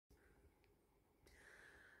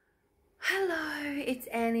Hello, it's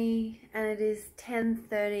Annie and it is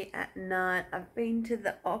 10:30 at night. I've been to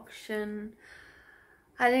the auction.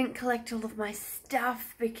 I didn't collect all of my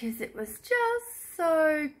stuff because it was just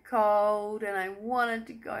so cold and I wanted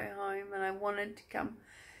to go home and I wanted to come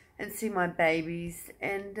and see my babies,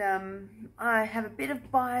 and I have a bit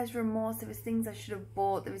of buyer's remorse. There was things I should have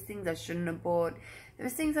bought, there was things I shouldn't have bought, there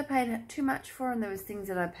was things I paid too much for, and there was things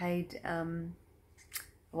that I paid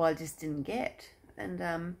well, I just didn't get.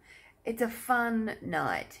 And it's a fun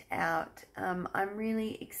night out. I'm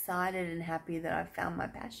really excited and happy that I found my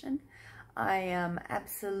passion. I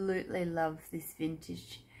absolutely love this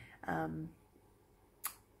vintage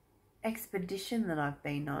expedition that I've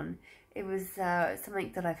been on. It was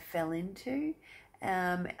something that I fell into.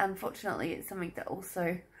 Unfortunately, it's something that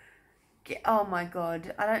also, oh my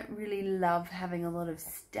God, I don't really love having a lot of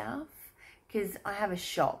stuff because I have a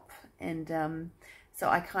shop, and so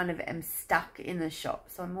I kind of am stuck in the shop.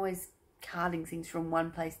 So I'm always carting things from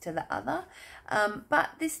one place to the other.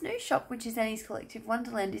 But this new shop, which is Annie's Collective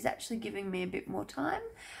Wonderland, is actually giving me a bit more time.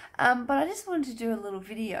 But I just wanted to do a little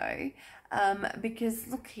video because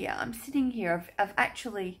look here, I'm sitting here. I've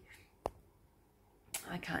actually,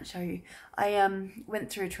 I can't show you. I went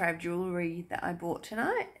through a tray of jewellery that I bought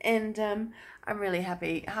tonight, and I'm really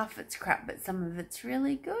happy. Half of it's crap, but some of it's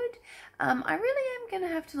really good. I really am going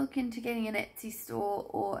to have to look into getting an Etsy store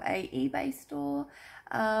or a eBay store.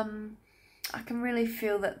 I can really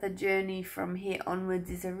feel that the journey from here onwards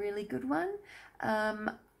is a really good one.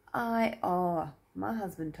 My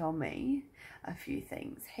husband told me a few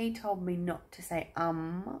things. He told me not to say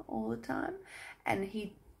all the time, and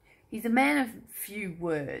he's a man of few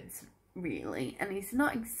words, really, and he's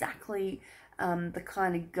not exactly the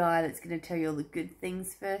kind of guy that's going to tell you all the good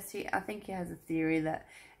things first. I think he has a theory that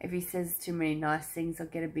if he says too many nice things, I'll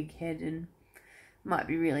get a big head and might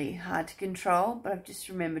be really hard to control. But I've just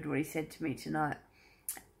remembered what he said to me tonight.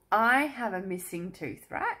 I have a missing tooth,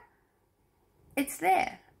 right? It's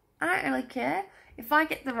there. I don't really care. If I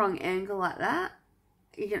get the wrong angle like that,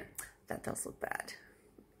 that does look bad.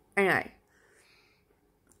 Anyway,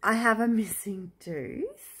 I have a missing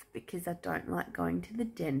tooth because I don't like going to the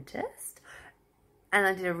dentist. And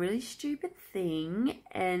I did a really stupid thing,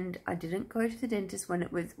 and I didn't go to the dentist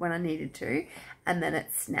when I needed to, and then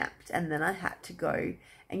it snapped, and then I had to go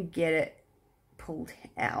and get it pulled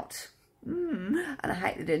out. And I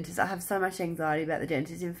hate the dentist. I have so much anxiety about the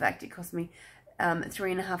dentist. In fact, it cost me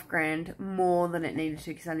 $3.5 grand more than it needed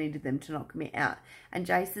to because I needed them to knock me out. And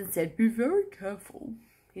Jason said, "Be very careful."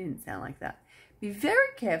 He didn't sound like that. Be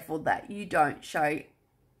very careful that you don't show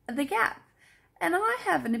the gap. And I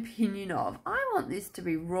have an opinion of, I want this to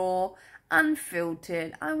be raw,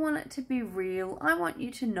 unfiltered. I want it to be real. I want you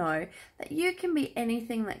to know that you can be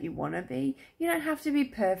anything that you want to be. You don't have to be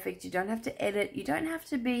perfect. You don't have to edit. You don't have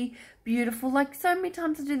to be beautiful. Like so many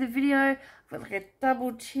times I do the video, I've got like a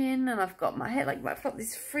double chin, and I've got my hair, like I've got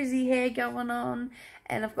this frizzy hair going on,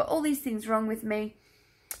 and I've got all these things wrong with me.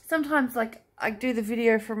 Sometimes like I do the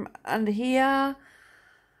video from under here,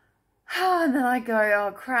 and then I go,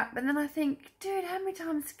 oh crap, and then I think, dude, how many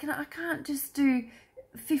times I can't just do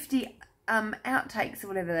 50 outtakes or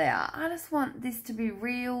whatever they are. I just want this to be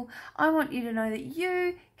real. I want you to know that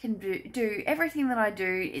you can do everything that I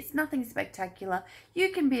do. It's nothing spectacular. You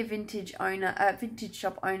can be a vintage owner, a vintage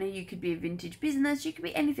shop owner. You could be a vintage business. You could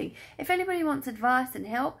be anything. If anybody wants advice and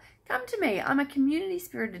help, come to me. I'm a community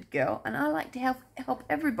spirited girl, and I like to help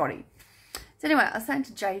everybody. So anyway, I was saying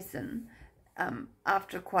to Jason,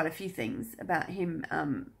 after quite a few things about him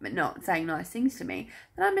not saying nice things to me,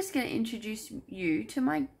 that I'm just going to introduce you to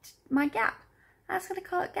my gap. I was going to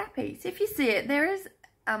call it Gappy. So if you see it, there's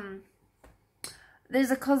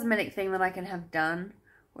a cosmetic thing that I can have done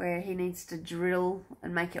where he needs to drill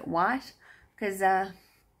and make it white, because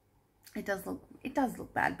it does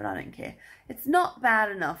look bad, but I don't care. It's not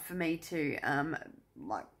bad enough for me to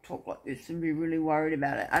like talk like this and be really worried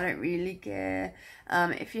about it. I don't really care.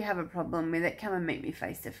 If you have a problem with it, come and meet me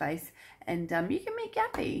face to face, and you can meet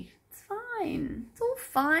Gappy. It's fine. It's all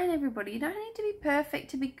fine, everybody. You don't need to be perfect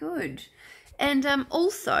to be good. And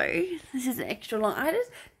also, this is extra long.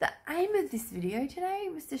 The aim of this video today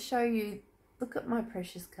was to show you, look at my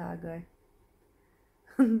precious cargo.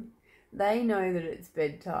 They know that it's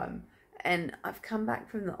bedtime. And I've come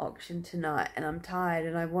back from the auction tonight, and I'm tired,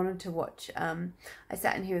 and I wanted to watch, I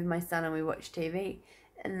sat in here with my son and we watched TV,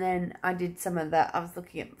 and then I did some of that. I was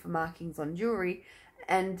looking at for markings on jewellery,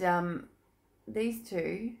 and these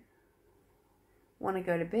two want to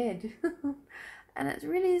go to bed. And it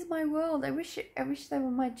really is my world. I wish they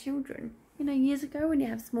were my children. You know, years ago when you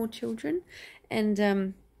have small children,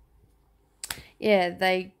 and yeah,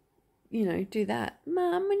 they you know, do that.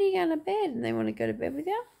 Mum, when are you going to bed? And they want to go to bed with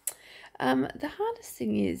you. The hardest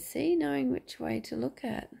thing is, see, knowing which way to look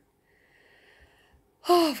at.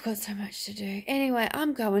 Oh, I've got so much to do. Anyway,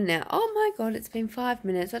 I'm going now. Oh my God, it's been 5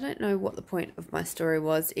 minutes. I don't know what the point of my story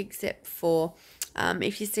was, except for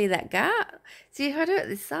if you see that gap. See, if I do it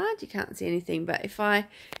this side, you can't see anything. But if I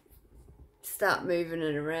start moving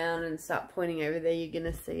it around and start pointing over there, you're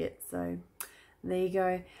going to see it. So there you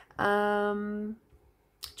go. Trying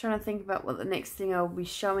to think about what the next thing I'll be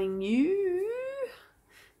showing you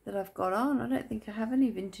that I've got on. I don't think I have any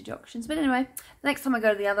vintage auctions. But anyway, next time I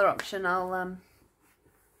go to the other auction,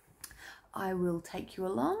 I will take you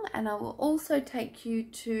along, and I will also take you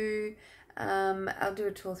to, I'll do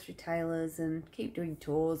a tour through Taylor's and keep doing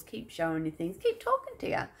tours, keep showing you things, keep talking to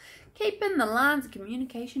you, keeping the lines of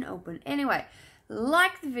communication open. Anyway,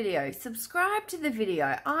 like the video, subscribe to the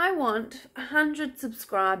video. I want 100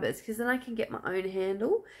 subscribers because then I can get my own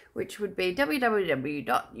handle, which would be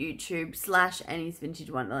www.youtube/Annie's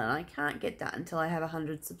Vintage Wonderland. I can't get that until I have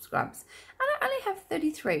 100 subscribers. And I only have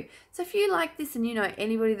 33. So if you like this and you know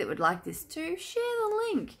anybody that would like this too, share the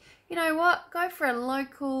link. You know what? Go for a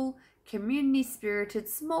local, community-spirited,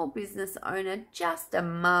 small business owner, just a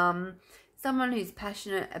mum, someone who's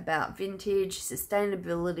passionate about vintage,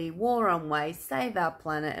 sustainability, war on waste, save our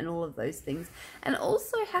planet, and all of those things. And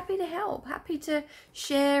also happy to help, happy to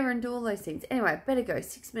share and do all those things. Anyway, better go.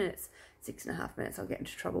 6 minutes, 6.5 minutes. I'll get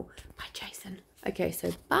into trouble. Bye, Jason. Okay,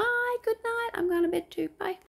 so bye. Good night. I'm going to bed too. Bye.